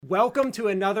Welcome to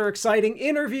another exciting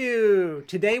interview.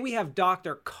 Today we have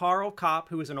Dr. Carl Kopp,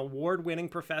 who is an award-winning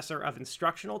professor of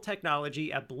instructional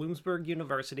technology at Bloomsburg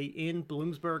University in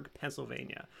Bloomsburg,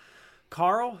 Pennsylvania.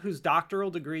 Carl, whose doctoral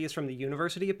degree is from the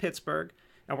University of Pittsburgh,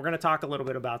 and we're going to talk a little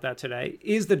bit about that today,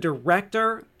 is the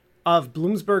director of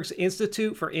Bloomsburg's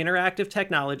Institute for Interactive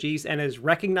Technologies and is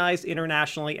recognized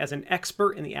internationally as an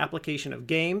expert in the application of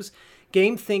games,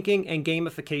 game thinking, and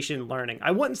gamification learning.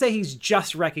 I wouldn't say he's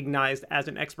just recognized as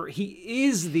an expert. He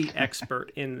is the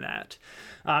expert in that.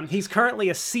 He's currently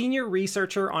a senior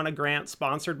researcher on a grant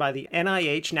sponsored by the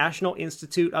NIH, National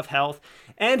Institute of Health,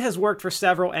 and has worked for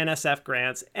several NSF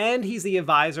grants, and he's the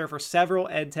advisor for several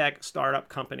EdTech startup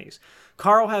companies.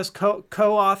 Carl has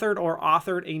co-authored or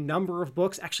authored a number of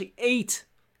books, actually eight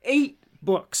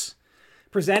books,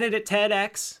 presented at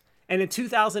TEDx, and in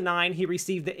 2009, he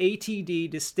received the ATD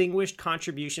Distinguished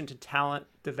Contribution to Talent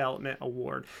Development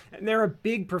Award. And they're a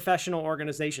big professional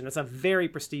organization. It's a very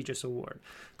prestigious award.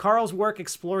 Carl's work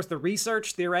explores the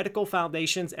research, theoretical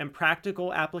foundations, and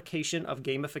practical application of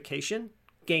gamification,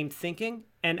 game thinking,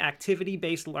 and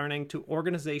activity-based learning to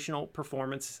organizational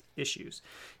performance issues.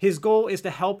 His goal is to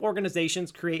help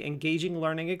organizations create engaging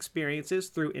learning experiences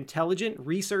through intelligent,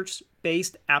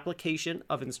 research-based application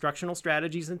of instructional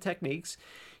strategies and techniques.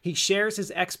 He shares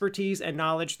his expertise and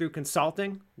knowledge through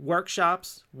consulting,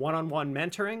 workshops, one-on-one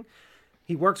mentoring.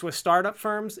 He works with startup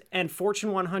firms and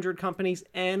Fortune 100 companies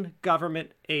and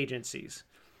government agencies.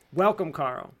 Welcome,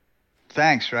 Carl.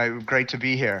 Thanks, right? Great to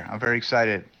be here. I'm very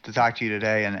excited to talk to you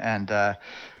today and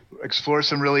explore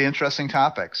some really interesting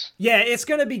topics. Yeah, it's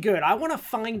going to be good. I want to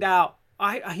find out,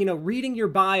 reading your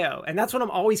bio, and that's what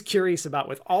I'm always curious about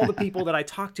with all the people that I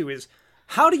talk to is,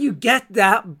 how do you get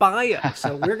that bio?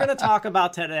 So we're going to talk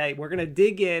about today. We're going to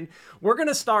dig in. We're going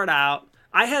to start out.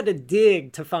 I had to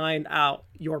dig to find out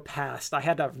your past. I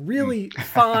had to really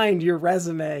find your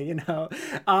resume,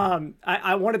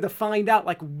 I wanted to find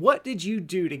out, what did you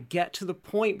do to get to the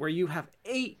point where you have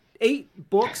eight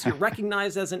books, you're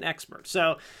recognized as an expert.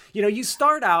 So, you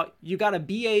start out, you got a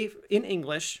BA in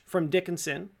English from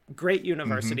Dickinson, great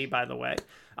university, by the way.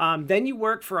 Then you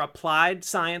worked for Applied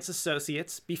Science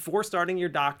Associates before starting your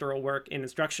doctoral work in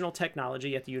instructional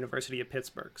technology at the University of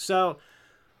Pittsburgh. So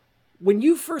when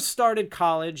you first started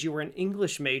college, you were an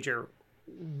English major.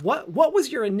 What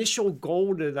was your initial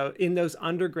goal in those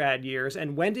undergrad years?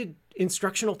 And when did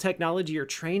instructional technology or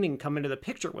training come into the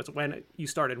picture? Was it when you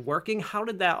started working? How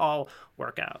did that all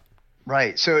work out?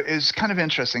 Right. So it's kind of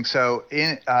interesting. So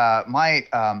my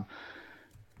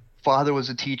father was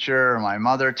a teacher. My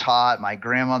mother taught. My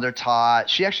grandmother taught.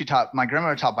 My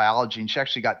grandmother taught biology, and she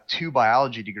actually got 2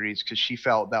 biology degrees because she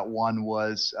felt that one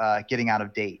was getting out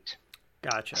of date.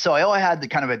 Gotcha. So I always had the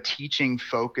kind of a teaching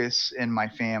focus in my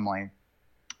family.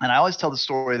 And I always tell the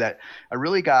story that I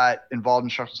really got involved in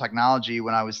instructional technology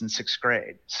when I was in 6th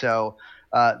grade. So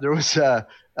there was a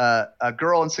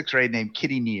girl in 6th grade named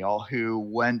Kitty Neal who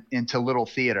went into Little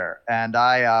Theater. And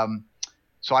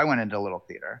so I went into Little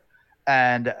Theater.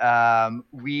 And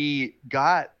we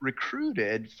got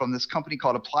recruited from this company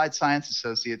called Applied Science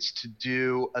Associates to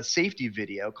do a safety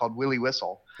video called Willy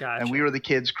Whistle. Gotcha. And we were the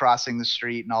kids crossing the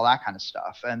street and all that kind of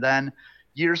stuff. And then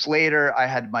years later, I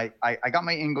got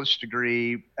my English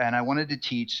degree and I wanted to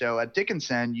teach. So at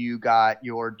Dickinson, you got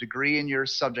your degree in your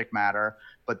subject matter,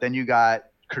 but then you got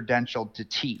credentialed to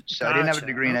teach. So I didn't have a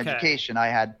degree in education. I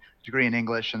had a degree in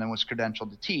English and then was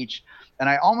credentialed to teach. And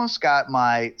I almost got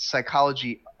my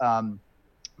psychology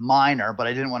minor, but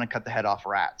I didn't want to cut the head off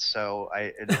rats. So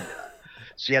I didn't do that.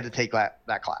 So you had to take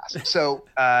that class. So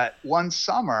one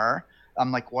summer,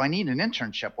 I'm like, well, I need an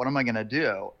internship. What am I going to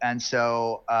do? And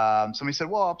so somebody said,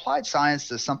 well, applied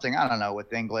science is something, I don't know,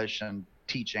 with English and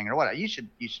teaching or whatever. You should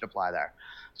apply there.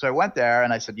 So I went there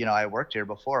and I said, I worked here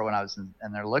before when I was in,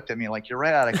 and they looked at me like, you're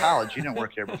right out of college. You didn't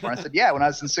work here before. And I said, yeah, when I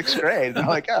was in 6th grade. And they're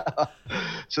like, oh.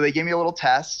 So they gave me a little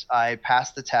test. I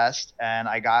passed the test and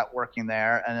I got working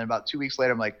there. And then about 2 weeks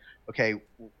later, I'm like, okay,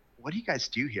 what do you guys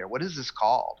do here? What is this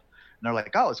called? And they're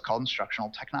like, oh, it's called instructional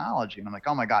technology. And I'm like,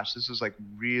 oh my gosh, this is like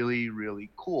really,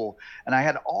 really cool. And I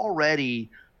had already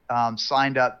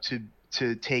signed up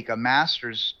to take a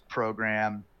master's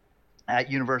program at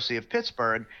University of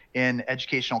Pittsburgh in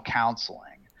educational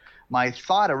counseling. My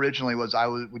thought originally was I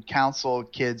would counsel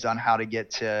kids on how to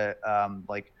get to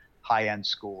high-end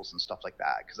schools and stuff like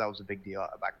that, because that was a big deal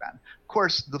back then. Of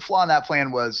course, the flaw in that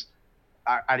plan was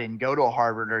I didn't go to a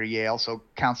Harvard or Yale, so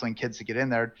counseling kids to get in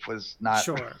there was not,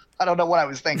 sure. I don't know what I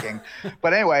was thinking.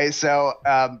 But anyway, so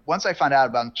once I found out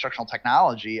about instructional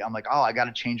technology, I'm like, oh, I got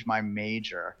to change my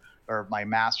major or my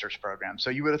master's program. So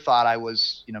you would have thought I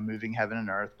was, moving heaven and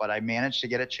earth, but I managed to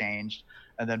get it changed.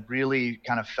 and then really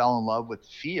kind of fell in love with the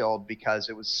field because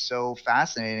it was so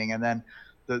fascinating. And then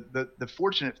the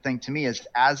fortunate thing to me is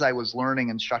as I was learning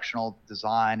instructional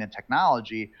design and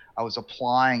technology, I was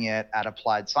applying it at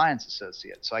Applied Science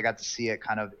Associates. So I got to see it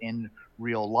kind of in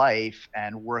real life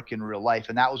and work in real life.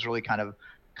 And that was really kind of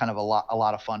a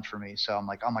lot of fun for me. So I'm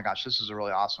like, oh my gosh, this is a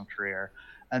really awesome career.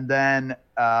 And then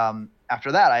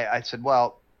after that, I said,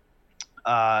 well,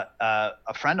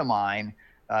 a friend of mine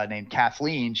named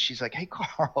Kathleen, she's like, hey,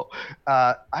 Carl,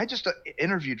 I just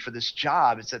interviewed for this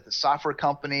job. It's at the software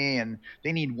company and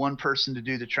they need one person to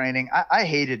do the training. I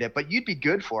hated it, but you'd be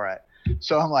good for it.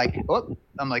 So I'm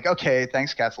like, okay,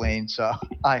 thanks, Kathleen. So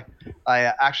I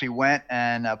actually went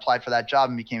and applied for that job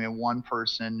and became a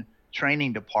one-person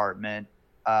training department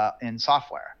in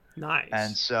software. Nice.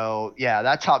 And so, yeah,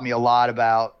 that taught me a lot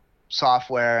about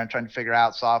software and trying to figure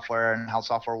out software and how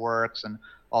software works and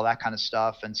all that kind of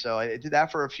stuff. And so I did that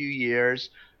for a few years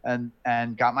and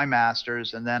got my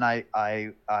master's. And then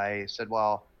I said,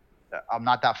 well, I'm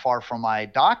not that far from my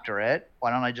doctorate.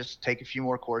 Why don't I just take a few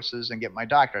more courses and get my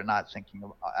doctorate? Not thinking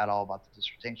at all about the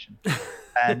dissertation.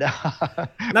 And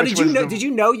now, did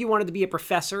you know you wanted to be a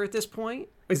professor at this point?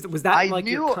 Was that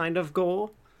your kind of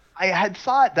goal? I had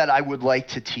thought that I would like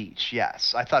to teach.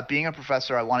 Yes. I thought being a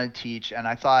professor, I wanted to teach. And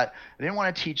I thought I didn't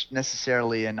want to teach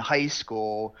necessarily in high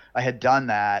school. I had done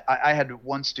that. I had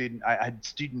one student, I had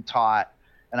student taught,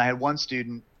 and I had one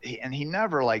student, and he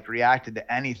never reacted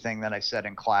to anything that I said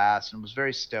in class and was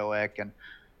very stoic. And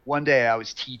one day I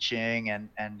was teaching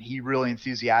and he really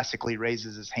enthusiastically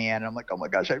raises his hand. And I'm like, oh my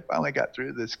gosh, I finally got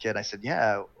through this kid. I said,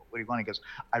 yeah. What do you want? He goes,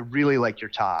 I really like your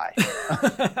tie.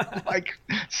 Like,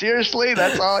 seriously?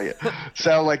 That's all you?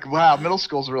 So wow, middle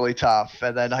school's really tough.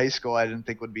 And then high school, I didn't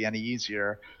think would be any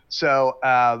easier. So,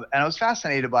 and I was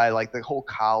fascinated by the whole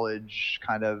college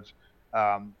kind of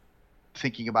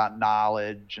thinking about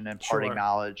knowledge and imparting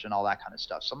knowledge and all that kind of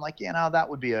stuff. So I'm like, that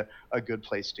would be a good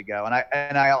place to go.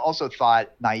 And I also thought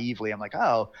naively, I'm like,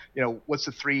 oh, what's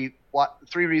the three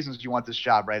reasons you want this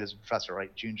job, right? As a professor,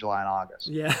 right? June, July, and August.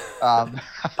 Yeah.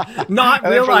 Not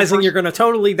realizing you're going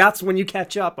to that's when you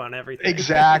catch up on everything.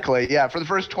 Exactly. Yeah. For the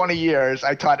first 20 years,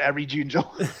 I taught every June, July.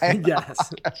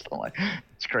 Yes.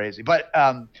 It's crazy. But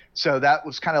so that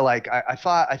was kind of I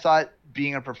thought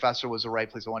being a professor was the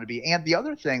right place I wanted to be. And the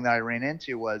other thing that I ran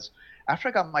into was after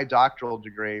I got my doctoral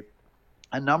degree,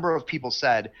 a number of people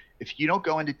said, if you don't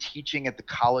go into teaching at the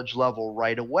college level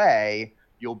right away,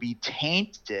 you'll be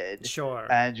tainted. Sure.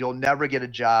 And you'll never get a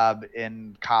job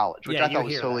in college, which I thought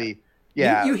was totally,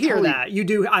 you hear that. You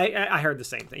do. I heard the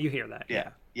same thing. You hear that.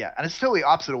 Yeah. Yeah, and it's totally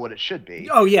opposite of what it should be.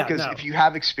 Oh yeah, because if you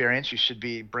have experience, you should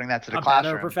bring that to the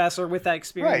classroom. A better professor with that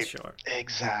experience, sure.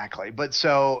 Exactly. But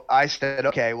so I said,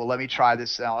 okay, well, let me try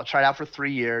this. I'll try it out for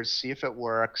 3 years, see if it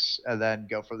works, and then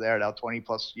go from there. Now, 20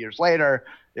 plus years later,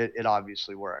 it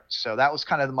obviously worked. So that was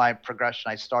kind of my progression.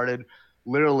 I started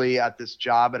literally at this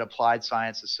job at Applied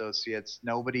Science Associates.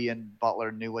 Nobody in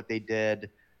Butler knew what they did,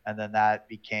 and then that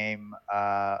became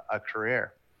a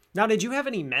career. Now, did you have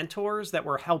any mentors that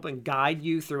were helping guide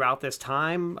you throughout this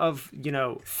time of,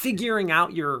 figuring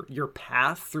out your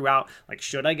path throughout,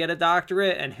 should I get a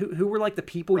doctorate? And who were the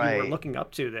people you were looking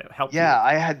up to that helped you? Yeah,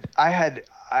 I had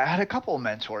a couple of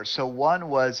mentors. So one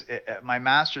was my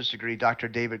master's degree, Dr.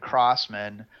 David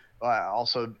Crossman,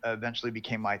 also eventually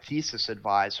became my thesis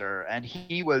advisor. And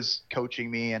he was coaching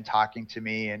me and talking to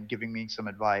me and giving me some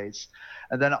advice.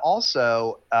 And then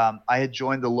also, I had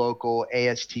joined the local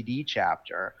ASTD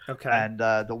chapter. Okay. And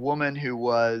the woman who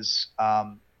was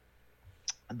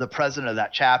the president of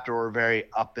that chapter, or very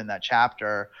up in that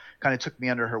chapter, kind of took me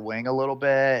under her wing a little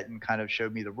bit and kind of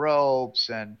showed me the ropes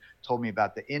and told me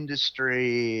about the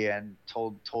industry and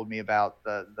told me about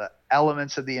the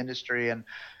elements of the industry. And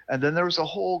then there was a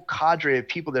whole cadre of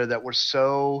people there that were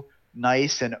so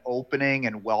nice and opening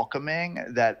and welcoming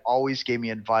that always gave me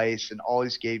advice and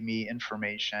always gave me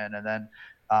information. And then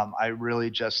I really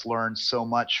just learned so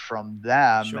much from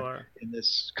them in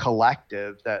this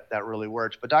collective that really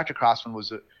worked. But Dr. Crossman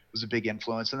was a big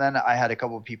influence. And then I had a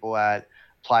couple of people at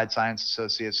Applied Science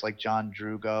Associates like John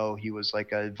Drugo. He was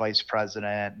a vice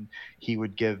president, and he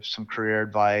would give some career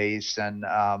advice. And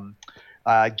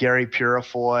Gary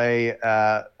Purifoy,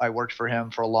 I worked for him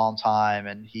for a long time,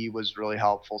 and he was really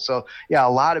helpful. So yeah, a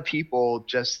lot of people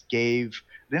just I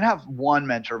didn't have one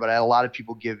mentor, but I had a lot of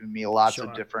people giving me lots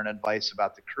of different advice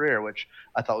about the career, which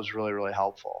I thought was really, really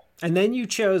helpful. And then you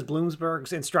chose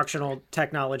Bloomsburg's instructional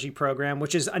technology program,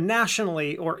 which is a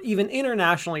nationally or even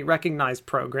internationally recognized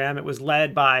program. It was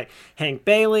led by Hank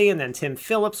Bailey, and then Tim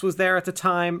Phillips was there at the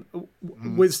time.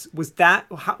 Was that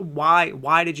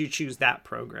why did you choose that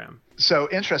program? So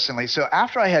interestingly, so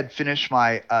after I had finished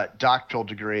my doctoral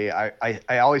degree,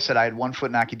 I always said I had one foot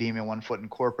in academia, one foot in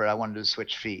corporate. I wanted to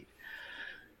switch feet.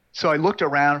 So I looked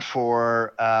around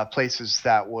for places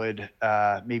that would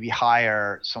maybe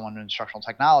hire someone in instructional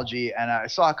technology, and I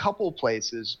saw a couple of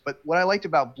places. But what I liked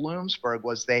about Bloomsburg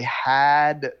was they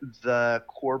had the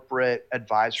Corporate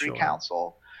Advisory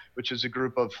Council, which is a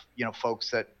group of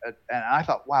folks that, and I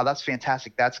thought, wow, that's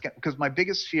fantastic. That's because my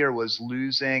biggest fear was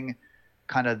losing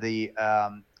kind of the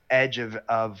edge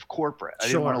of corporate. I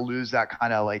didn't want to lose that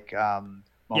kind of like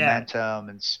momentum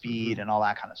and speed and all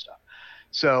that kind of stuff.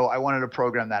 So I wanted a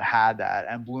program that had that,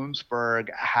 and Bloomsburg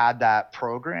had that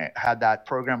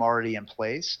program already in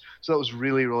place. So it was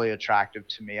really, really attractive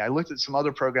to me. I looked at some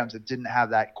other programs that didn't have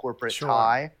that corporate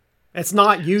tie. It's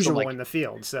not usual in the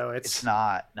field, so it's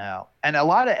not, no. And a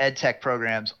lot of ed tech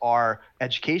programs are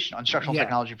educational. Instructional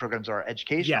technology programs are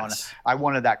educational. Yes. And I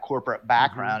wanted that corporate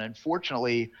background. And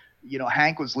fortunately,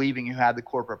 Hank was leaving who had the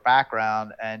corporate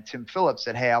background, and Tim Phillips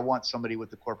said, hey, I want somebody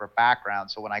with the corporate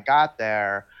background. So when I got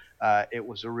there, it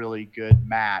was a really good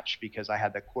match because I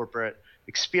had the corporate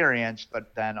experience,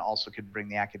 but then also could bring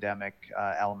the academic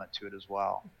element to it as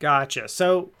well. Gotcha.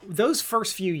 So those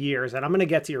first few years, and I'm going to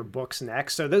get to your books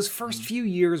next. So those first few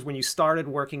years when you started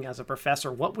working as a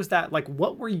professor, what was that like?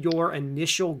 What were your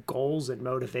initial goals and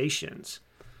motivations?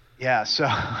 Yeah. So,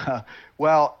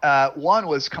 well, one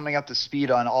was coming up to speed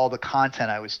on all the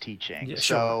content I was teaching. Yeah,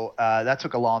 so that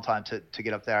took a long time to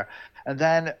get up there. And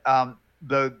then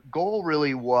the goal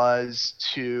really was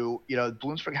to,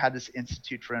 Bloomsburg had this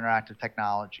Institute for Interactive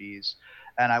Technologies,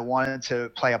 and I wanted to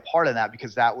play a part in that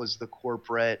because that was the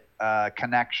corporate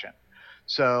connection.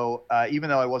 So even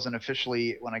though I wasn't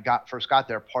officially, when I first got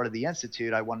there, part of the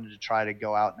Institute, I wanted to try to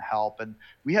go out and help. And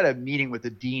we had a meeting with the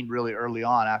dean really early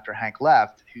on after Hank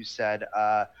left, who said,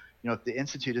 if the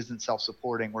Institute isn't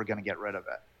self-supporting, we're going to get rid of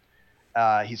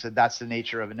it. He said, that's the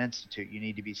nature of an institute. You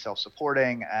need to be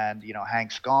self-supporting, and,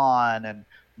 Hank's gone and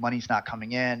money's not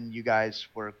coming in. You guys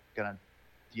were going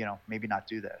to, maybe not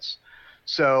do this.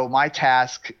 So my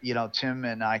task, Tim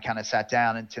and I kind of sat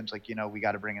down, and Tim's like, we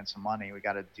got to bring in some money. We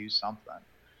got to do something.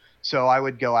 So I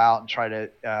would go out and try to,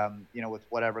 with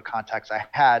whatever contacts I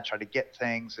had, try to get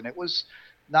things. And it was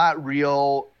not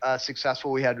real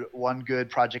successful. We had one good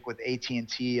project with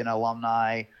AT&T, an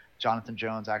alumni. Jonathan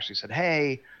Jones actually said,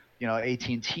 hey,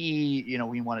 AT&T,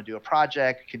 we want to do a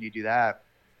project. Can you do that?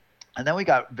 And then we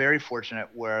got very fortunate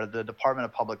where the Department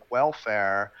of Public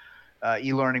Welfare,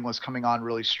 e-learning was coming on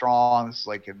really strong. This is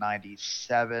like in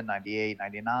 97, 98,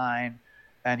 99.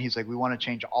 And he's like, we want to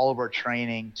change all of our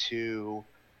training to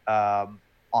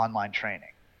online training.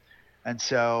 And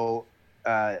so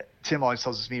Tim always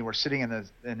tells us meeting, we're sitting in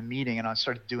a meeting, and I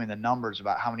started doing the numbers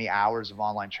about how many hours of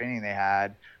online training they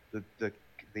had,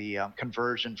 the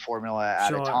conversion formula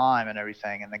at a time and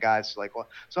everything. And the guy's like, well,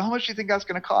 so how much do you think that's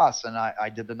going to cost? And I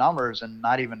did the numbers, and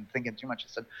not even thinking too much, I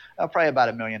said, probably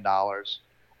about $1 million.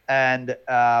 And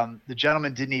the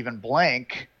gentleman didn't even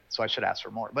blink, so I should ask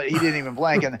for more. But he didn't even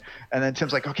blink, and then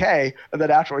Tim's like, okay. And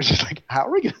then afterwards, he's like, how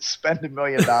are we going to spend $1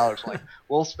 million? I'm like,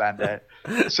 we'll spend it.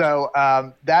 So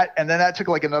that took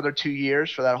like another 2 years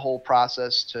for that whole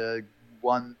process to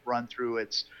run through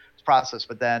its process.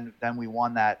 But then we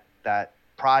won that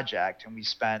project, and we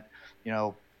spent,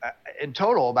 in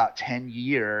total about 10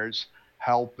 years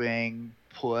helping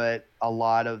put a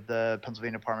lot of the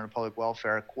Pennsylvania Department of Public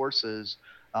Welfare courses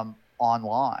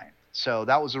online. So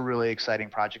that was a really exciting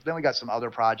project. Then we got some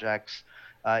other projects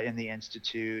in the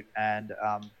Institute, and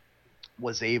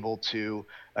was able to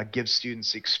give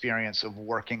students the experience of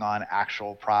working on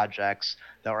actual projects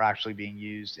that were actually being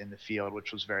used in the field,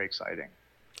 which was very exciting.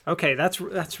 Okay,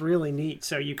 that's really neat.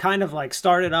 So you kind of like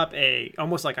started up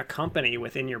almost like a company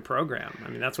within your program. I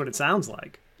mean, that's what it sounds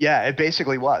like. Yeah, it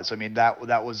basically was. I mean, that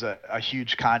was a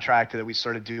huge contract that we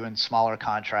started doing smaller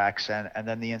contracts, and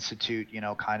then the Institute,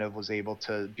 kind of was able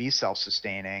to be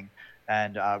self-sustaining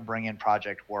and bring in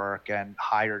project work and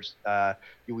hires.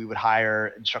 We would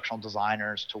hire instructional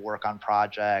designers to work on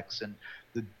projects, and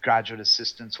the graduate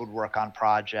assistants would work on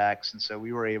projects. And so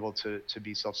we were able to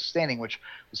be self-sustaining, which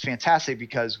was fantastic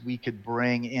because we could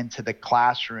bring into the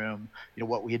classroom,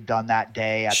 what we had done that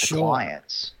day at the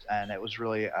clients. And it was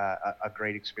really a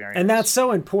great experience. And that's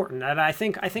so important. And I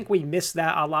think we miss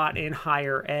that a lot in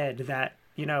higher ed, that,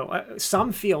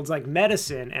 some fields like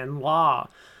medicine and law,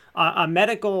 a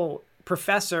medical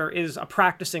professor is a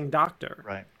practicing doctor.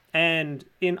 Right. And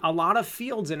in a lot of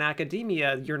fields in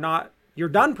academia, you're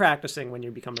done practicing when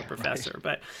you become a professor.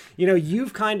 Right. But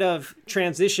you've kind of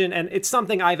transitioned, and it's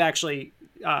something I've actually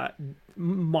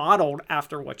modeled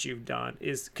after what you've done,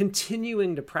 is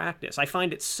continuing to practice. I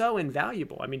find it so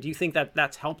invaluable. I mean, do you think that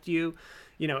that's helped you,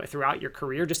 throughout your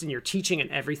career, just in your teaching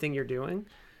and everything you're doing?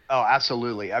 Oh,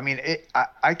 absolutely. I mean,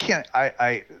 I can't,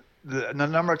 the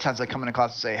number of times I come into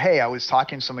class and say, hey, I was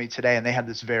talking to somebody today and they had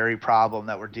this very problem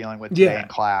that we're dealing with today Yeah. in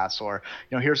class, or,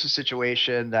 here's a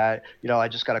situation that, I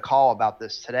just got a call about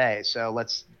this today. So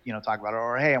let's, talk about it.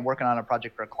 Or, hey, I'm working on a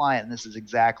project for a client and this is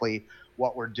exactly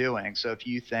what we're doing. So if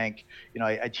you think,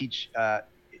 I teach,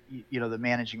 the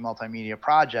managing multimedia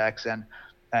projects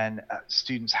and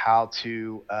students how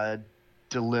to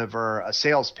deliver a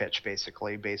sales pitch,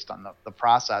 basically based on the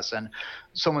process. And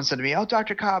someone said to me, oh,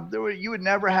 Dr. Cobb, you would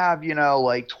never have,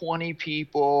 like 20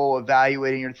 people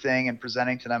evaluating your thing and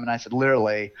presenting to them. And I said,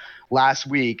 literally last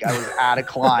week I was at a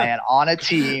client on a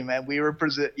team and we were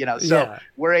so Yeah.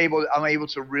 I'm able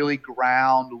to really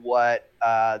ground what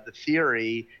the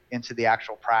theory into the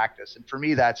actual practice. And for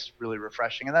me, that's really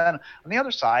refreshing. And then on the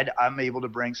other side, I'm able to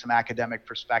bring some academic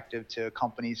perspective to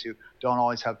companies who don't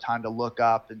always have time to look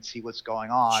up and see what's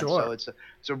going on. So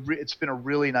Sure. it's been a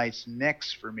really nice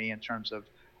mix for me in terms of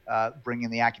bringing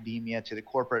the academia to the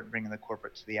corporate and bringing the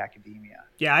corporate to the academia.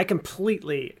 Yeah, I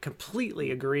completely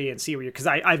agree and see where you're, because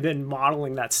I've been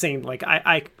modeling that same, like,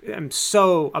 I am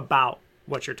so about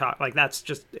what you're talking, like, that's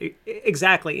just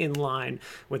exactly in line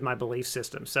with my belief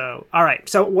system. So, all right.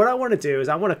 So what I want to do is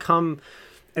I want to come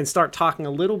and start talking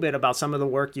a little bit about some of the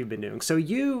work you've been doing. So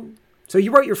you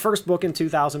wrote your first book in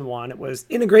 2001. It was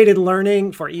Integrated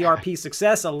Learning for ERP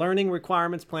Success, a Learning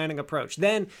Requirements Planning Approach.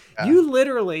 Then you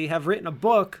literally have written a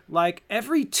book like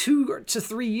every 2 to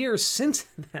 3 years since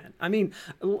then. I mean,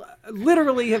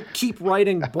 literally keep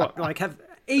writing book, like have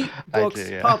 8 books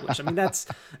Yeah. published. I mean, that's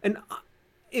an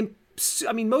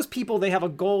I mean, most people, they have a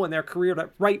goal in their career to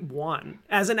write one.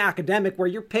 As an academic, where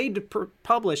you're paid to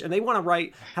publish, and they want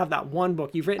to have that one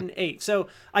book. You've written 8. So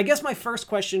I guess my first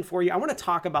question for you, I want to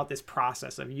talk about this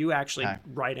process of you actually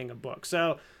writing a book.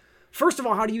 So first of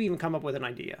all, how do you even come up with an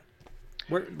idea?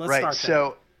 Let's start there.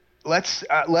 So let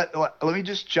me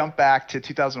just jump back to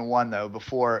 2001 though.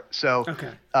 Before, Okay.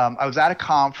 I was at a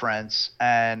conference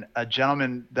and a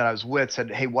gentleman that I was with said,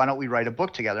 "Hey, why don't we write a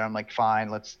book together?" I'm like, "Fine,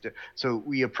 let's do." So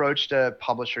we approached a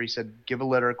publisher. He said, "Give a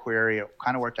letter query." It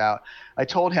kind of worked out. I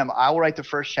told him, "I will write the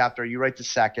first chapter. You write the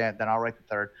second, then I'll write the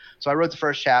third." So I wrote the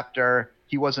first chapter.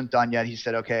 He wasn't done yet. He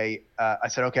said, "Okay." I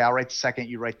said, "Okay, I'll write the second.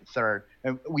 You write the third."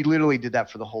 And we literally did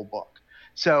that for the whole book.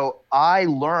 So I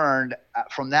learned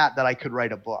from that I could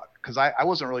write a book, because I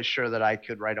wasn't really sure that I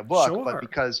could write a book, Sure. but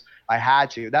because I had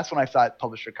to, that's when I thought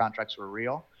publisher contracts were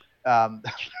real.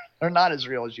 They're not as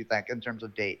real as you think in terms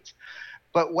of dates.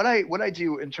 But what I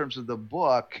do in terms of the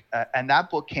book, and that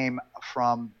book came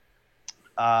from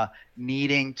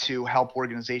needing to help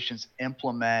organizations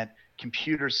implement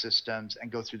computer systems and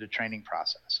go through the training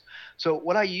process. So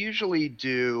what I usually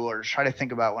do or try to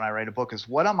think about when I write a book is,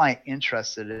 what am I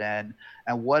interested in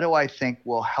and what do I think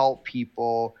will help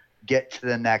people get to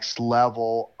the next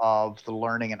level of the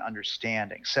learning and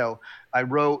understanding. So I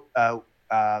wrote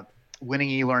Winning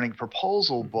e-Learning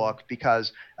Proposal book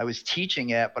because I was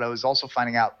teaching it, but I was also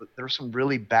finding out that there was some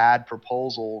really bad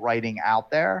proposal writing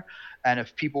out there. And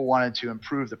if people wanted to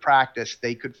improve the practice,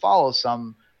 they could follow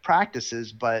some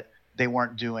practices, but they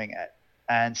weren't doing it.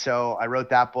 And so I wrote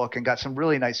that book and got some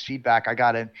really nice feedback. I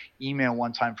got an email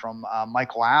one time from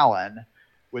Michael Allen,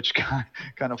 which kind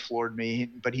of floored me.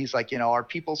 But he's like, our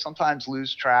people sometimes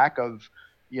lose track of,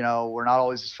 we're not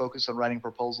always as focused on writing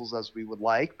proposals as we would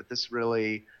like, but this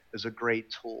really is a great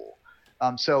tool.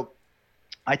 So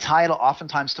I tie it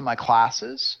oftentimes to my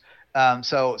classes.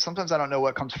 So sometimes I don't know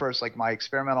what comes first, like my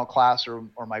experimental class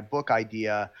or my book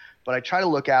idea, but I try to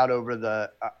look out over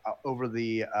the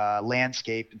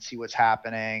landscape and see what's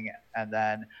happening, and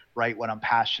then write what I'm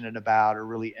passionate about or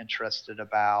really interested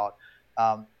about.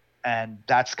 And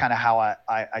that's kind of how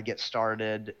I get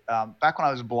started. Back when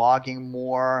I was blogging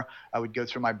more, I would go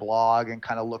through my blog and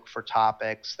kind of look for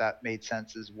topics that made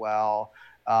sense as well.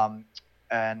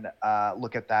 And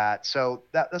look at that. So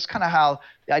that's kind of how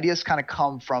the ideas kind of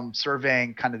come from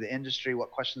surveying kind of the industry. What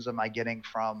questions am I getting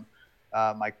from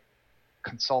my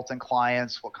consultant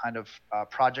clients? What kind of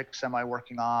projects am I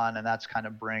working on? And that's kind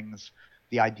of brings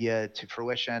the idea to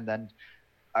fruition. Then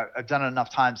I've done it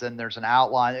enough times, then there's an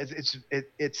outline. It's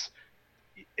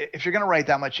if you're going to write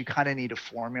that much, you kind of need a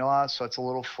formula. So it's a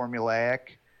little formulaic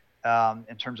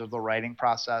in terms of the writing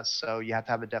process. So you have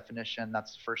to have a definition.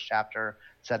 That's the first chapter,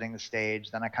 setting the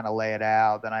stage. Then I kind of lay it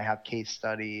out. Then I have case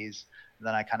studies.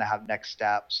 then I kind of have next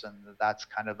steps, and that's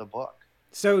kind of the book.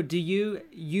 So do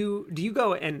you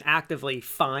go and actively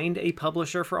find a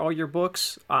publisher for all your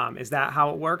books? Is that how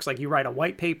it works? Like you write a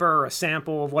white paper or a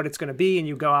sample of what it's going to be, and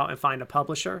you go out and find a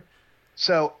publisher?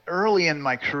 So early in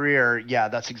my career, yeah,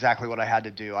 that's exactly what I had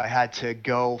to do. I had to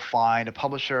go find a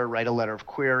publisher, write a letter of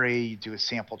query, do a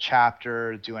sample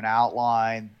chapter, do an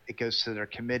outline. It goes to their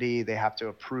committee. They have to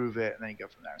approve it, and then you go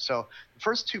from there. So the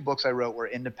first two books I wrote were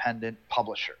independent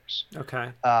publishers,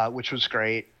 Okay. which was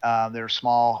great. They were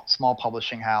small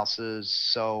publishing houses,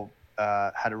 so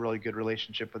had a really good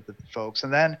relationship with the folks.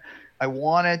 And then I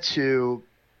wanted to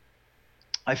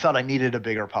I felt I needed a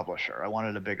bigger publisher. I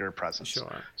wanted a bigger presence.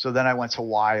 Sure. So then I went to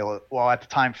Wiley. Well, at the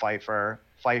time, Pfeiffer.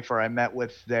 I met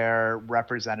with their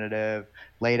representative,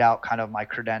 laid out kind of my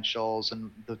credentials and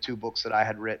the two books that I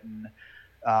had written.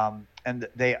 And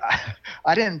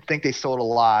I didn't think they sold a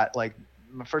lot. Like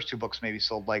my first two books maybe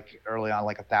sold like early on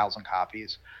like 1,000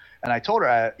 copies. And I told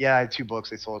her, yeah, I had two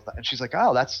books. They sold, and she's like,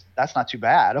 "Oh, that's not too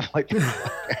bad." I'm like,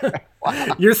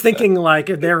 wow. You're thinking like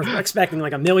they're expecting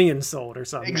like 1 million sold or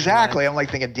something. Exactly. I'm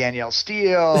like thinking Danielle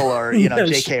Steele or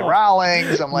J.K. Sure.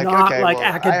 Rowling's. I'm like, not okay, like well,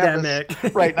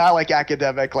 academic, right? Not like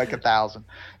academic, like 1,000.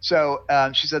 So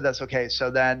she said that's okay. So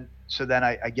then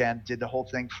I again did the whole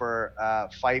thing for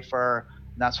Pfeiffer,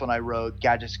 and that's when I wrote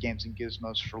Gadgets, Games, and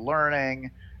Gizmos for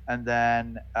Learning, and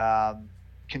then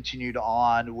continued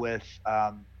on with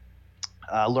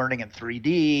Learning in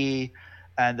 3D,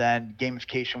 and then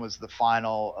Gamification was the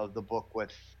final of the book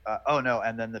with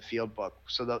and then the field book.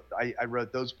 So I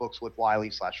wrote those books with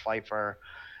Wiley/Pfeiffer,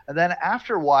 and then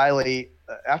after Wiley,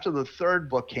 after the third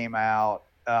book came out,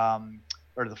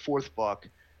 or the fourth book,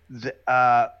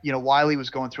 Wiley was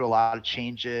going through a lot of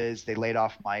changes. They laid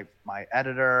off my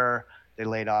editor, they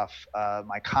laid off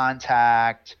my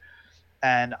contact,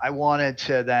 and I wanted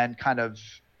to then kind of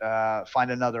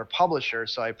find another publisher.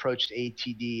 So I approached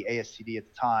ASTD at the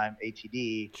time,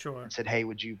 ATD, sure, and said, "Hey,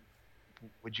 would you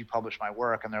publish my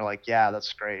work?" And they're like, "Yeah,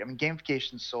 that's great." I mean,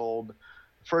 Gamification sold,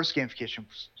 the first Gamification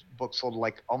book sold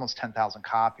like almost 10,000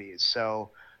 copies.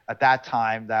 So at that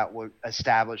time, that would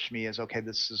establish me as, okay,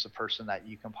 this is a person that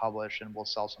you can publish and we'll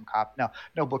sell some copies. Now,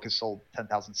 no book has sold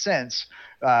 10,000 since.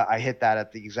 I hit that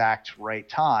at the exact right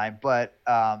time, but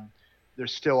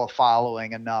there's still a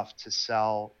following enough to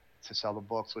sell the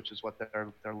books, which is what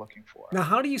they're looking for. Now,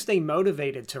 how do you stay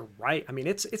motivated to write? I mean,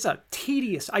 it's a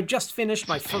tedious. I just finished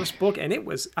my first book, and it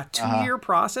was a 2-year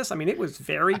process. I mean, it was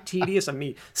very tedious of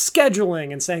me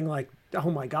scheduling and saying like, oh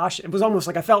my gosh, it was almost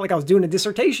like I felt like I was doing a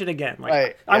dissertation again. Like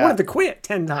right, I wanted to quit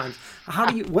 10 times. How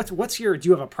do you? What's your? Do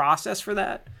you have a process for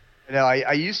that?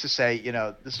 I used to say,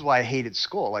 this is why I hated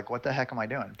school. Like, what the heck am I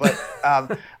doing? But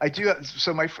I do.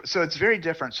 So it's very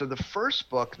different. So the first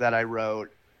book that I wrote,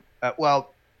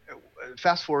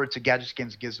 fast forward to Gadgets,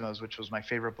 Games, Gizmos, which was my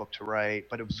favorite book to write,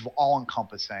 but it was all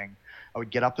encompassing. I would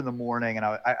get up in the morning, and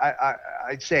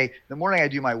I'd say the morning I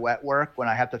do my wet work when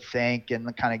I have to think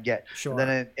and kind of get. Sure.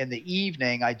 Then in the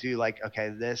evening I do like,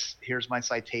 okay, here's my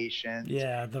citations.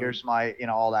 Yeah. Here's my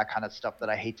all that kind of stuff that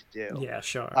I hate to do. Yeah,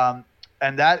 sure.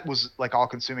 And that was like all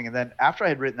consuming. And then after I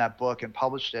had written that book and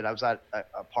published it, I was at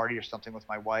a party or something with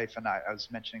my wife, and I was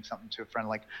mentioning something to a friend.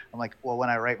 I'm like, well, when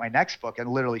I write my next book, and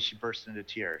literally she burst into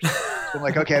tears. So I'm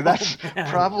like, okay, that's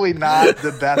probably not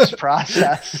the best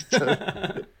process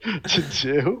to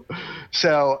do.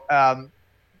 So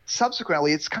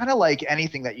subsequently, it's kind of like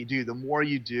anything that you do. The more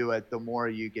you do it, the more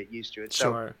you get used to it.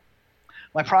 Sure. So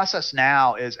my process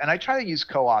now is, and I try to use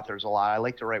co-authors a lot. I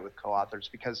like to write with co-authors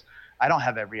because I don't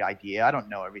have every idea. I don't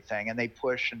know everything, and they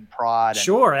push and prod.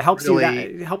 Sure, it helps really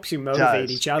it helps you motivate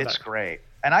each other. It's great,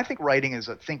 and I think writing is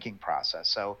a thinking process.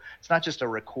 So it's not just a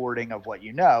recording of what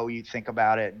you know. You think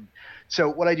about it, and so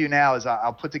what I do now is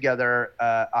I'll put together.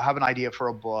 I'll have an idea for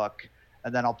a book,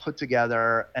 and then I'll put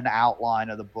together an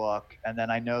outline of the book, and then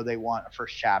I know they want a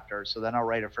first chapter, so then I'll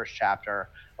write a first chapter.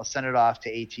 I'll send it off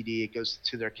to ATD. It goes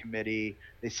to their committee.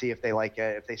 They see if they like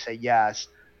it. If they say yes,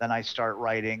 then I start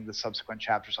writing the subsequent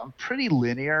chapters. I'm pretty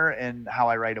linear in how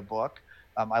I write a book.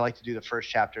 I like to do the first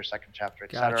chapter, second chapter,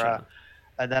 etc. Gotcha.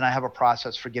 And then I have a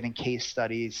process for getting case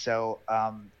studies. So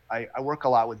I work a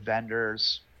lot with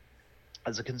vendors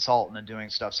as a consultant and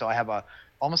doing stuff. So I have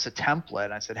almost a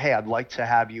template. I said, hey, I'd like to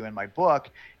have you in my book.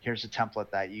 Here's a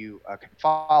template that you can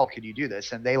follow. Could you do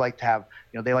this? And they like to have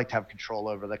control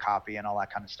over the copy and all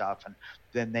that kind of stuff. And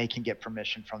then they can get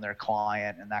permission from their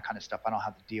client and that kind of stuff. I don't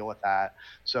have to deal with that.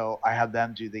 So I have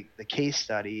them do the case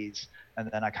studies, and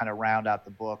then I kind of round out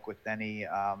the book with any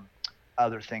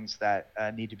other things that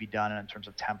need to be done in terms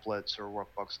of templates or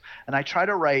workbooks. And I try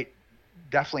to write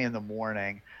definitely in the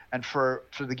morning. And for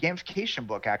the gamification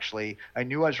book, actually, I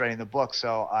knew I was writing the book,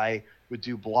 so I would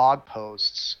do blog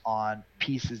posts on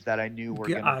pieces that I knew were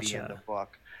going to be in the Gotcha.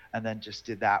 book, and then just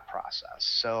did that process.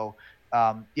 So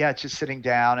yeah, it's just sitting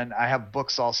down, and I have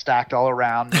books all stacked all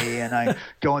around me, and I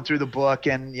going through the book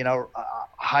and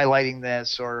highlighting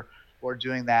this or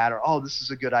doing that, or oh, this is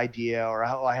a good idea, or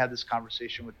oh, I had this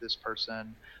conversation with this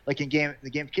person. Like the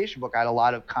gamification book, I had a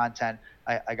lot of content.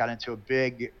 I got into a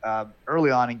big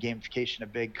early on in gamification, a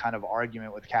big kind of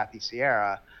argument with Kathy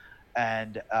Sierra,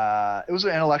 and it was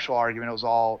an intellectual argument. It was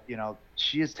all,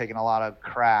 she has taken a lot of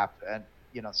crap, and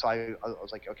so I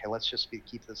was like, okay, let's just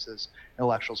keep this as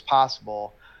intellectual as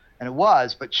possible. And it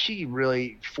was, but she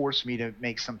really forced me to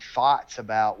make some thoughts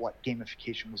about what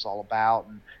gamification was all about,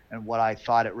 and what I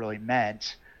thought it really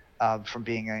meant, from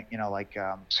being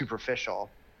superficial.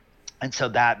 And so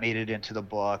that made it into the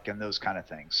book and those kind of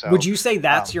things. Would So you say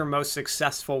that's your most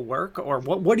successful work, or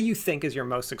what do you think is your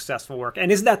most successful work?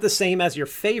 And is that the same as your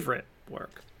favorite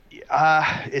work?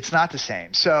 it's not the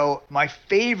same. So my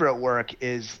favorite work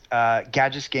is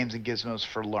Gadgets, Games, and Gizmos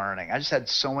for Learning. I just had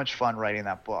so much fun writing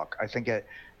that book. I think it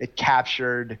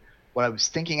captured what I was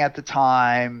thinking at the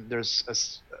time. There's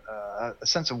a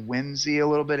sense of whimsy a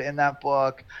little bit in that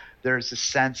book. There's a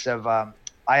sense of I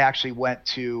actually went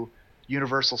to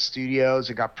Universal Studios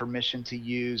and got permission to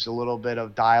use a little bit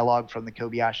of dialogue from the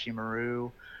Kobayashi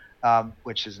Maru,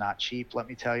 which is not cheap, let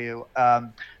me tell you.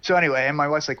 So anyway, and my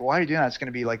wife's like, why are you doing that? It's going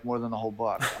to be like more than the whole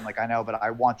book. I'm like, I know, but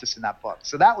I want this in that book.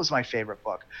 So that was my favorite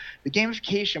book. The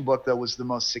gamification book, though, was the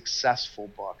most successful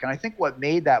book. And I think what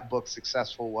made that book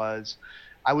successful was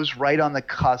I was right on the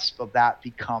cusp of that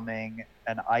becoming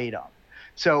an item.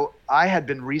 So I had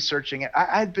been researching it.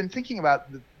 I had been thinking about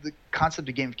the concept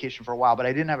of gamification for a while, but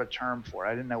I didn't have a term for it.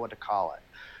 I didn't know what to call it.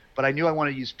 But I knew I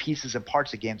wanted to use pieces and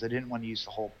parts of games. I didn't want to use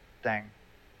the whole thing.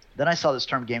 Then I saw this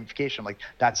term gamification. I'm like,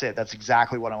 that's it. That's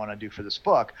exactly what I want to do for this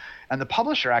book. And the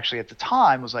publisher actually at the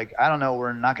time was like, I don't know,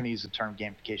 we're not going to use the term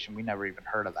gamification. We never even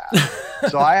heard of that.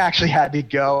 So I actually had to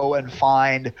go and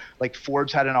find, like,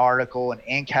 Forbes had an article and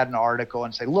Inc. had an article,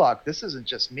 and say, look, this isn't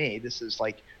just me. This is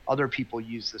like other people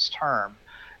use this term.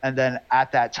 And then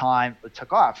at that time, it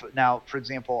took off. Now, for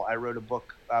example, I wrote a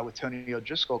book with Tony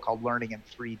O'Driscoll called Learning in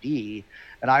 3D.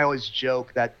 And I always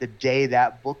joke that the day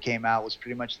that book came out was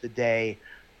pretty much the day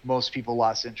most people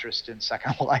lost interest in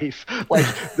Second Life. Like,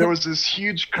 there was this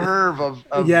huge curve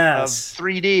of Yes.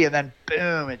 3D, and then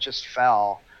boom, it just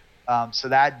fell. So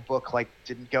that book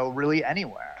didn't go really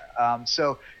anywhere.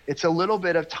 So it's a little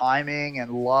bit of timing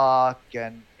and luck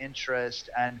and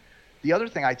interest. And the other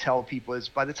thing I tell people is,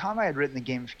 by the time I had written the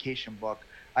gamification book,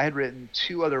 I had written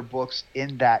 2 other books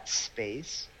in that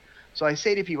space. So I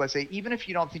say to people, even if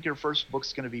you don't think your first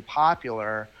book's going to be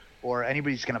popular or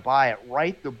anybody's going to buy it,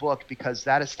 write the book, because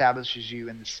that establishes you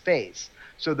in the space.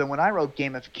 So then when I wrote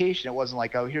gamification, it wasn't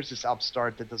like, oh, here's this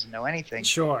upstart that doesn't know anything.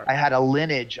 Sure. I had a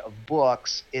lineage of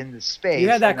books in the space. You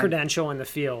had that credential in the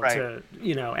field, right,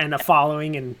 to, and a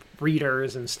following and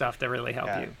readers and stuff that really help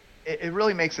you. It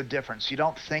really makes a difference. You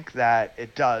don't think that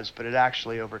it does, but it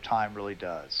actually over time really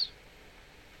does.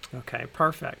 Okay,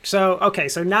 perfect. So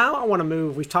now I want to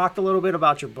move. We've talked a little bit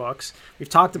about your books. We've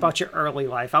talked about your early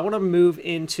life. I want to move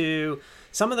into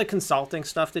some of the consulting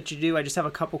stuff that you do. I just have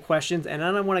a couple questions, and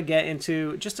then I want to get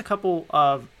into just a couple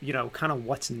of, kind of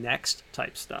what's next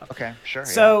type stuff. Okay, sure.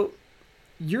 So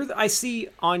I see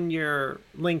on your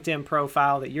LinkedIn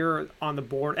profile that you're on the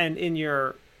board, and in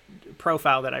your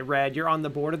profile that I read, you're on the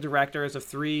board of directors of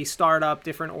 3 startup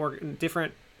different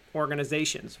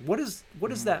organizations. What does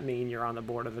that mean? You're on the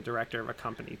board of a director of a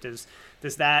company. Is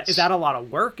that a lot of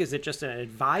work? Is it just an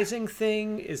advising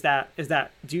thing? Is that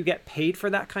do you get paid for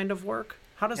that kind of work?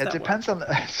 How does that work? It depends on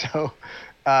so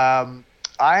I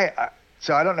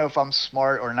don't know if I'm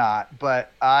smart or not,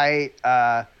 but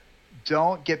I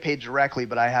don't get paid directly,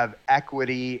 but I have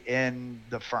equity in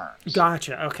the firms.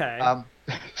 Gotcha. Okay.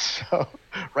 So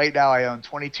right now I own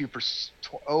 22%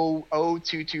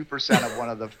 of one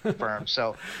of the firms.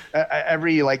 So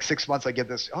every 6 months I get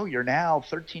this, oh, you're now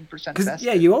 13% vested.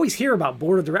 Yeah, you always hear about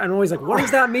board of directors. I'm always like, what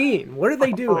does that mean? What are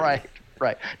they doing?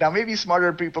 Right. Now, maybe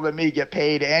smarter people than me get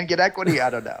paid and get equity. I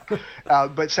don't know.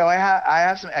 But so I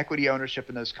have some equity ownership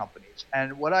in those companies.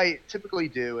 And what I typically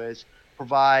do is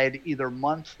provide either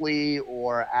monthly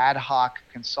or ad hoc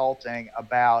consulting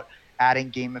about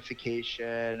adding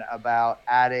gamification, about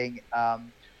adding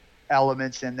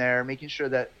elements in there, making sure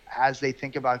that as they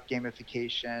think about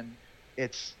gamification,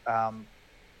 it's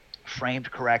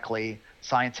framed correctly,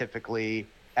 scientifically,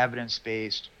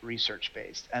 evidence-based,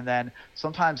 research-based. And then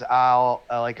sometimes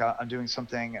I'm doing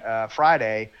something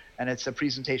Friday, and it's a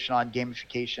presentation on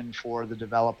gamification for the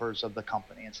developers of the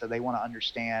company. And so they want to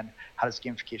understand, how does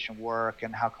gamification work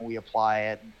and how can we apply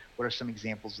it, and what are some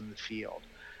examples in the field.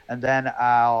 And then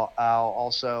I'll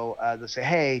also they'll say,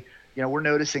 hey, we're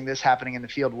noticing this happening in the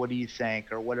field. What do you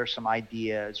think? Or what are some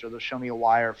ideas? Or they'll show me a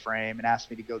wireframe and ask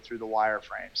me to go through the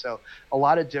wireframe. So a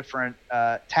lot of different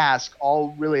tasks,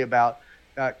 all really about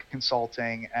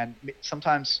consulting, and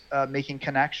sometimes making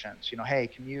connections. Hey,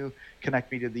 can you connect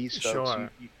me to these folks? Sure.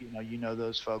 You know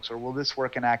those folks, or will this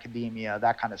work in academia?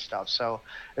 That kind of stuff. So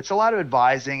it's a lot of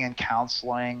advising and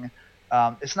counseling.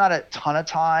 It's not a ton of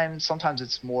time. Sometimes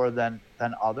it's more than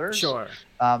others. Sure.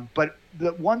 But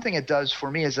the one thing it does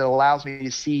for me is it allows me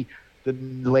to see the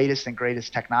latest and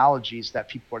greatest technologies that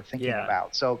people are thinking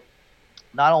about. So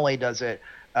not only does it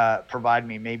provide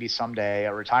me maybe someday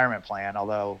a retirement plan,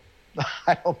 although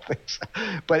I don't think so,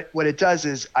 but what it does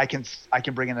is I can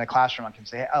bring it in the classroom. I can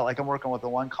say, hey, like I'm working with the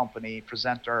one company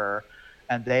presenter,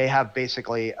 and they have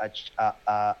basically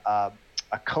a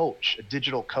coach, a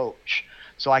digital coach.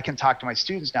 So I can talk to my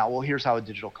students now. Well, here's how a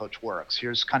digital coach works.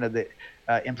 Here's kind of the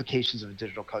implications of a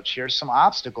digital coach. Here's some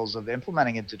obstacles of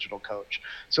implementing a digital coach.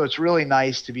 So it's really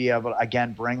nice to be able to,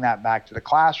 again, bring that back to the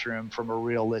classroom from a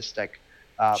realistic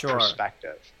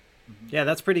perspective. Yeah,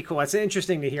 that's pretty cool. It's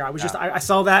interesting to hear. I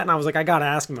saw that and I was like, I got to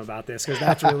ask him about this because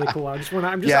that's really cool. It's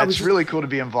really cool to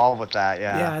be involved with that.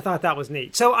 Yeah. Yeah, I thought that was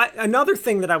neat. So another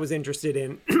thing that I was interested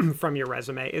in from your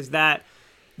resume is that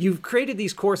you've created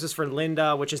these courses for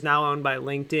Lynda, which is now owned by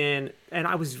LinkedIn. And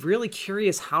I was really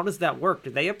curious, how does that work?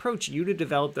 Did they approach you to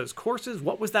develop those courses?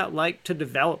 What was that like to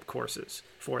develop courses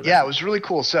for them? Yeah, it was really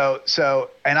cool. So,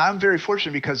 and I'm very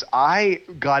fortunate because I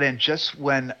got in just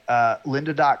when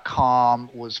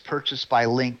lynda.com was purchased by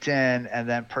LinkedIn and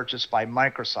then purchased by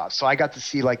Microsoft. So I got to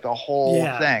see like the whole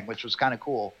thing, which was kind of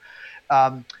cool.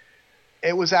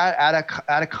 It was at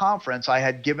a conference. I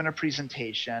had given a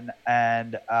presentation,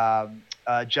 and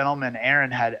a gentleman,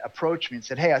 Aaron, had approached me and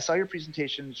said, hey, I saw your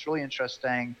presentation. It's really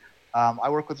interesting. I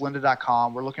work with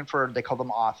lynda.com. We're looking for, they call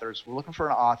them authors. We're looking for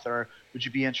an author. Would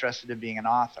you be interested in being an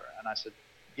author? And I said,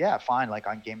 yeah, fine, like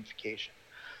on gamification.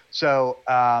 So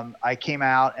I came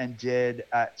out and did,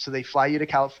 so they fly you to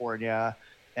California,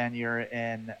 and you're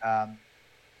in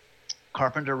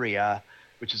Carpinteria,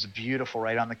 which is beautiful,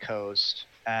 right on the coast.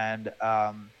 And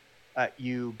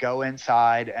you go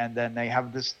inside, and then they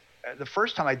have this, the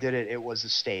first time I did it, it was a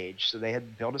stage. So they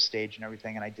had built a stage and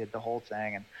everything, and I did the whole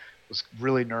thing and was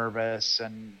really nervous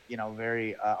and,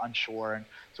 very unsure. And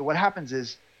so what happens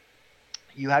is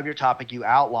you have your topic, you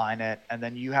outline it, and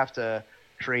then you have to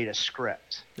create a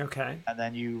script. Okay. And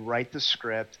then you write the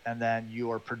script, and then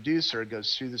your producer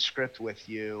goes through the script with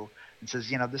you and says,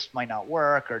 this might not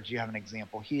work, or do you have an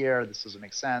example here? This doesn't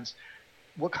make sense.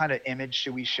 What kind of image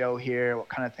should we show here? What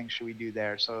kind of things should we do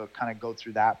there? So kind of go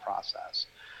through that process.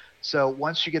 So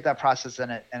once you get that process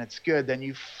in it and it's good, then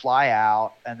you fly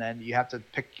out, and then you have to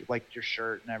pick like your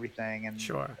shirt and everything, and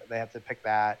they have to pick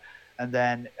that. And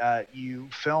then you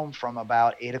film from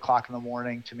about 8 o'clock in the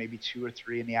morning to maybe 2 or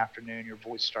 3 in the afternoon. Your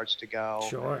voice starts to go.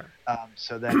 Sure.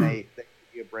 So then they give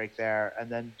you a break there, and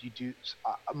then you do.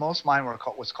 Most of mine were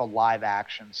what's called live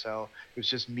action. So it was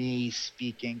just me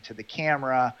speaking to the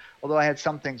camera. Although I had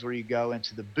some things where you go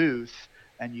into the booth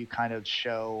and you kind of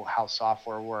show how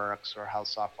software works or how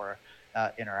software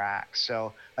interacts.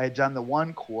 So I had done the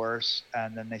one course,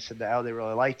 and then they said that, they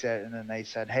really liked it. And then they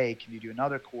said, hey, can you do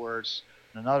another course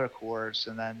and another course?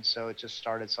 And then so it just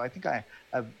started. So I think I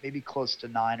have maybe close to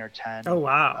 9 or 10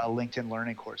 LinkedIn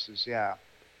learning courses. Yeah.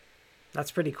 That's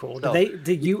pretty cool. So,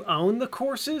 did you own the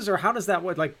courses, or how does that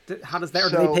work? Like, how does that, or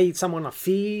do they pay someone a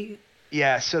fee?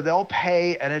 Yeah, so they'll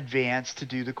pay an advance to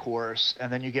do the course,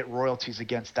 and then you get royalties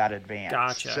against that advance.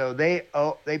 Gotcha. So they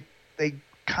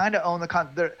kind of own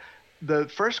the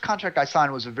first contract I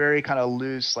signed was a very kind of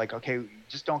loose, like, okay,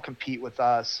 just don't compete with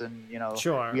us, and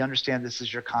we understand this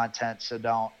is your content, so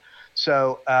don't.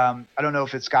 So I don't know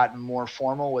if it's gotten more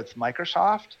formal with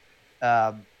Microsoft.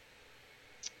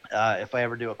 If I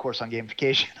ever do a course on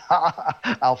gamification,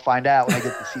 I'll find out when I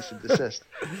get the cease and desist.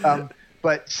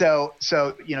 But so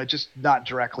just not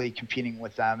directly competing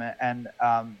with them, and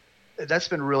that's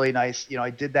been really nice. I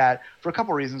did that for a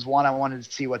couple of reasons. One, I wanted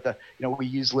to see what we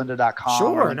use lynda.com.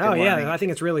 Sure, I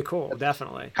think it's really cool,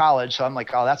 definitely. College, so I'm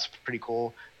like, oh, that's pretty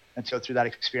cool. And so through that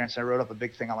experience, I wrote up a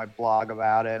big thing on my blog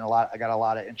about it, and I got a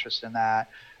lot of interest in that.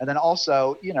 And then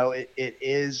also, it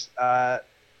is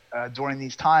during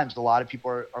these times, a lot of people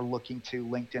are looking to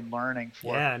LinkedIn Learning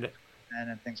for and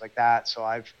things like that. So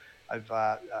I've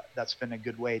That's been a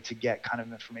good way to get kind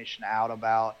of information out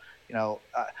about,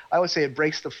 I would say it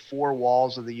breaks the four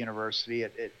walls of the university.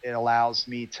 It allows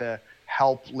me to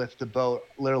help lift the boat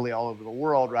literally all over the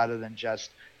world rather than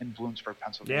just in Bloomsburg, Yeah,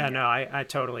 Pennsylvania. no, I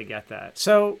totally get that.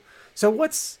 So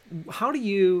how do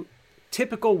you,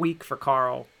 typical week for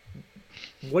Carl,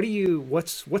 what do you what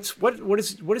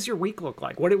does your week look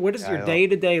like? What does Yeah, your day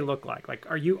to day look like? Like,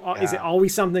 is it yeah.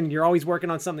 always something you're always working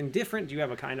on something different? Do you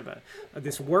have a kind of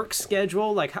this work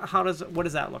schedule? Like, what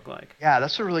does that look like? Yeah,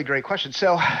 that's a really great question.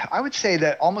 So I would say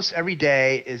that almost every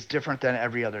day is different than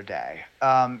every other day.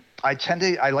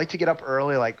 I like to get up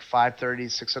early, like 5:30,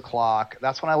 6 o'clock.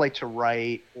 That's when I like to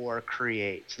write or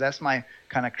create. So that's my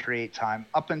kind of create time.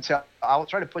 Up until I'll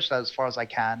try to push that as far as I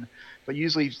can, but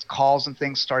usually calls and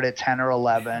things start at 10 or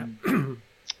 11,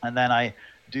 and then I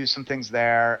do some things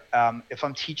there. If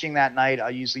I'm teaching that night, I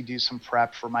usually do some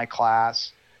prep for my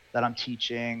class that I'm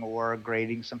teaching or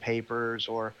grading some papers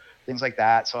or things like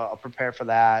that. So I'll prepare for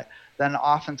that. Then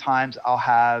oftentimes I'll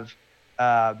have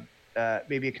uh,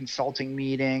 maybe a consulting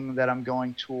meeting that I'm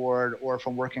going toward, or if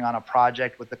I'm working on a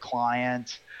project with the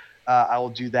client, I will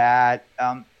do that.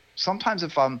 Sometimes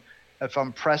if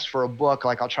I'm pressed for a book,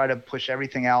 like I'll try to push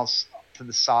everything else to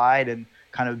the side and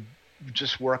kind of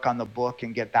just work on the book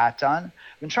and get that done.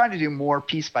 I've been trying to do more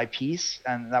piece by piece,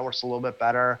 and that works a little bit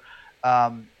better.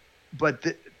 Um, but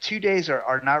the 2 days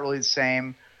are not really the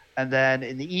same. And then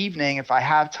in the evening, if I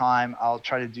have time, I'll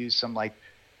try to do some like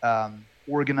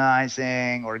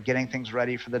organizing or getting things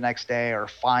ready for the next day or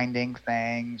finding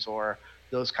things or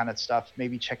those kind of stuff,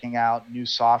 maybe checking out new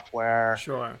software,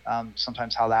 Sure.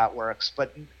 sometimes how that works.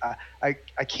 But I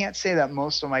can't say that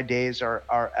most of my days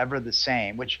are ever the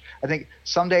same, which I think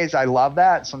some days I love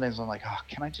that. Some days I'm like, oh,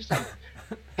 can Have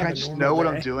I a just normal know what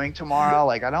I'm day. doing tomorrow?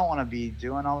 Like, I don't want to be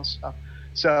doing all this stuff.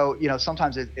 So,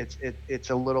 sometimes it's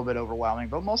a little bit overwhelming,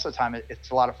 but most of the time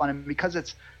it's a lot of fun. And because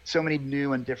it's so many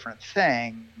new and different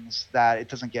things that it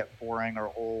doesn't get boring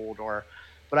or old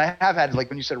but I have had, like,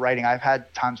 when you said writing, I've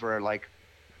had times where like,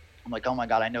 I'm like, oh my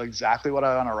God, I know exactly what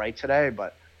I want to write today,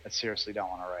 but I seriously don't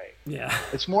want to write. Yeah.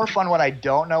 It's more fun when I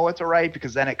don't know what to write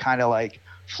because then it kind of like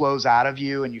flows out of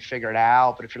you and you figure it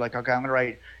out. But if you're like, okay, I'm going to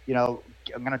write,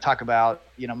 I'm going to talk about,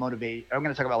 motivate, I'm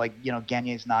going to talk about like,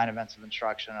 Gagne's 9 events of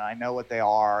instruction, and I know what they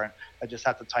are, and I just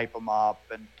have to type them up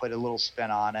and put a little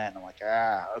spin on it. And I'm like,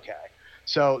 okay.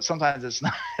 So sometimes it's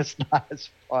not as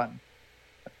fun.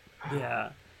 Yeah.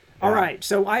 All Yeah. right.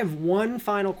 So I have one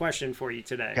final question for you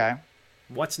today. Okay.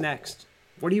 What's next?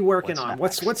 What are you working What's on?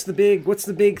 next? What's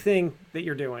the big thing that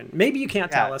you're doing? Maybe you can't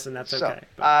Yeah. tell us, and that's So, okay.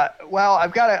 But well,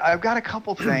 I've got a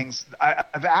couple things.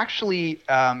 I've actually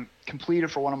completed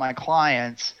for one of my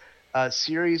clients a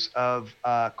series of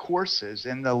courses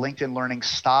in the LinkedIn Learning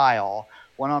style.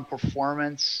 One on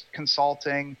performance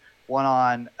consulting, one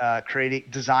on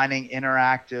designing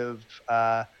interactive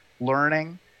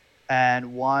learning,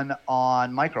 and one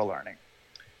on micro learning.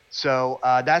 So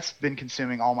that's been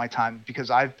consuming all my time because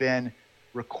I've been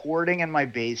recording in my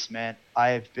basement.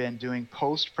 I've been doing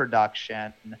post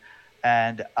production,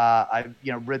 and I've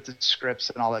written the scripts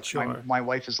and all that. My sure. my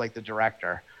wife is like the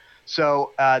director,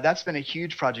 so that's been a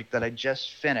huge project that I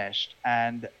just finished.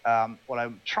 And what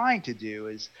I'm trying to do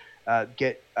is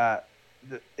get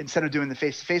instead of doing the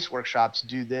face-to-face workshops,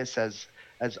 do this as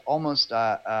almost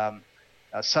a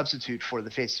substitute for the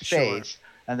Sure. face-to-face,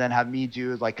 and then have me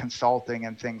do like consulting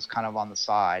and things kind of on the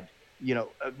side,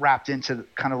 wrapped into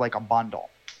kind of like a bundle.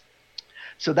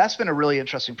 So that's been a really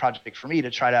interesting project for me to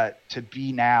try to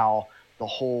be now the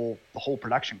whole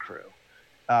production crew,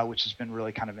 which has been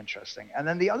really kind of interesting. And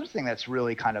then the other thing that's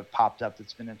really kind of popped up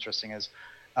that's been interesting is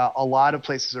a lot of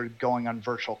places are going on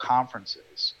virtual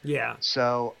conferences. Yeah.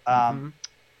 So Mm-hmm.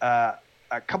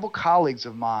 a couple colleagues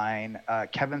of mine,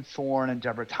 Kevin Thorne and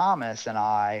Deborah Thomas, and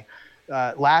I,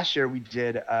 last year we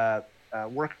did a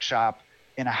workshop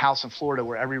in a house in Florida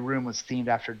where every room was themed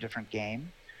after a different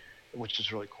game, which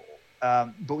is really cool.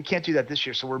 But we can't do that this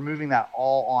year, so we're moving that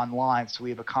all online. So we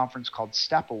have a conference called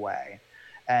Step Away,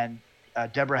 and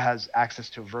Deborah has access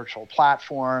to a virtual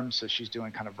platform, so she's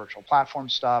doing kind of virtual platform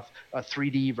stuff, a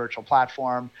 3D virtual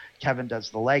platform. Kevin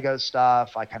does the Lego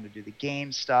stuff. I kind of do the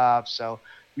game stuff. So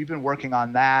we've been working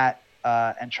on that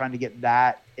and trying to get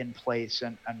that in place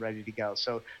and ready to go.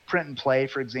 So Print and Play,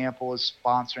 for example, is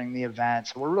sponsoring the event.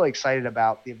 So we're really excited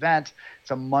about the event.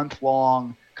 It's a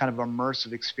month-long kind of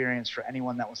immersive experience for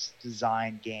anyone that wants to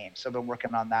design games. So I've been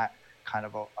working on that kind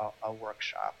of a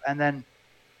workshop. And then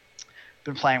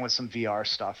been playing with some VR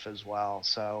stuff as well.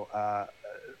 So a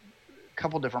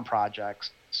couple different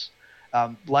projects.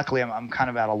 Luckily, I'm kind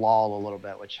of at a lull a little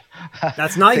bit, which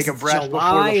that's nice. take a breath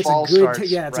July before the fall is a good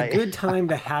starts. yeah, it's right. a good time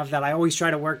to have that. I always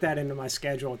try to work that into my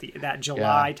schedule at that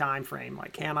July time frame.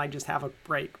 Like, can I just have a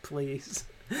break, please?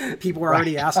 People are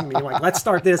already asking me, like, let's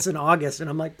start this in August. And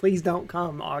I'm like, please don't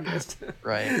come August.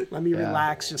 Right. Let me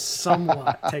relax just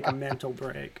somewhat, take a mental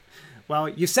break. Well,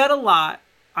 you said a lot.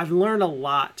 I've learned a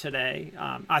lot today.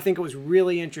 I think it was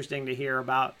really interesting to hear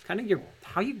about kind of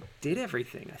how you did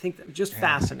everything. I think that was just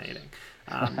fascinating.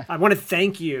 I want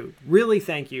to really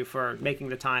thank you for making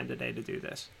the time today to do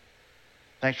this.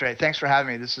 Thanks, Ray. Thanks for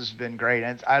having me. This has been great.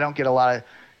 And I don't get a lot of,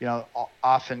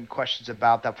 often questions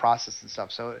about that process and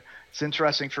stuff. So it's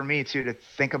interesting for me too, to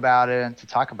think about it and to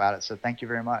talk about it. So thank you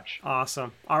very much.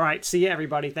 Awesome. All right. See you,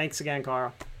 everybody. Thanks again,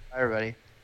 Carl. Bye, everybody.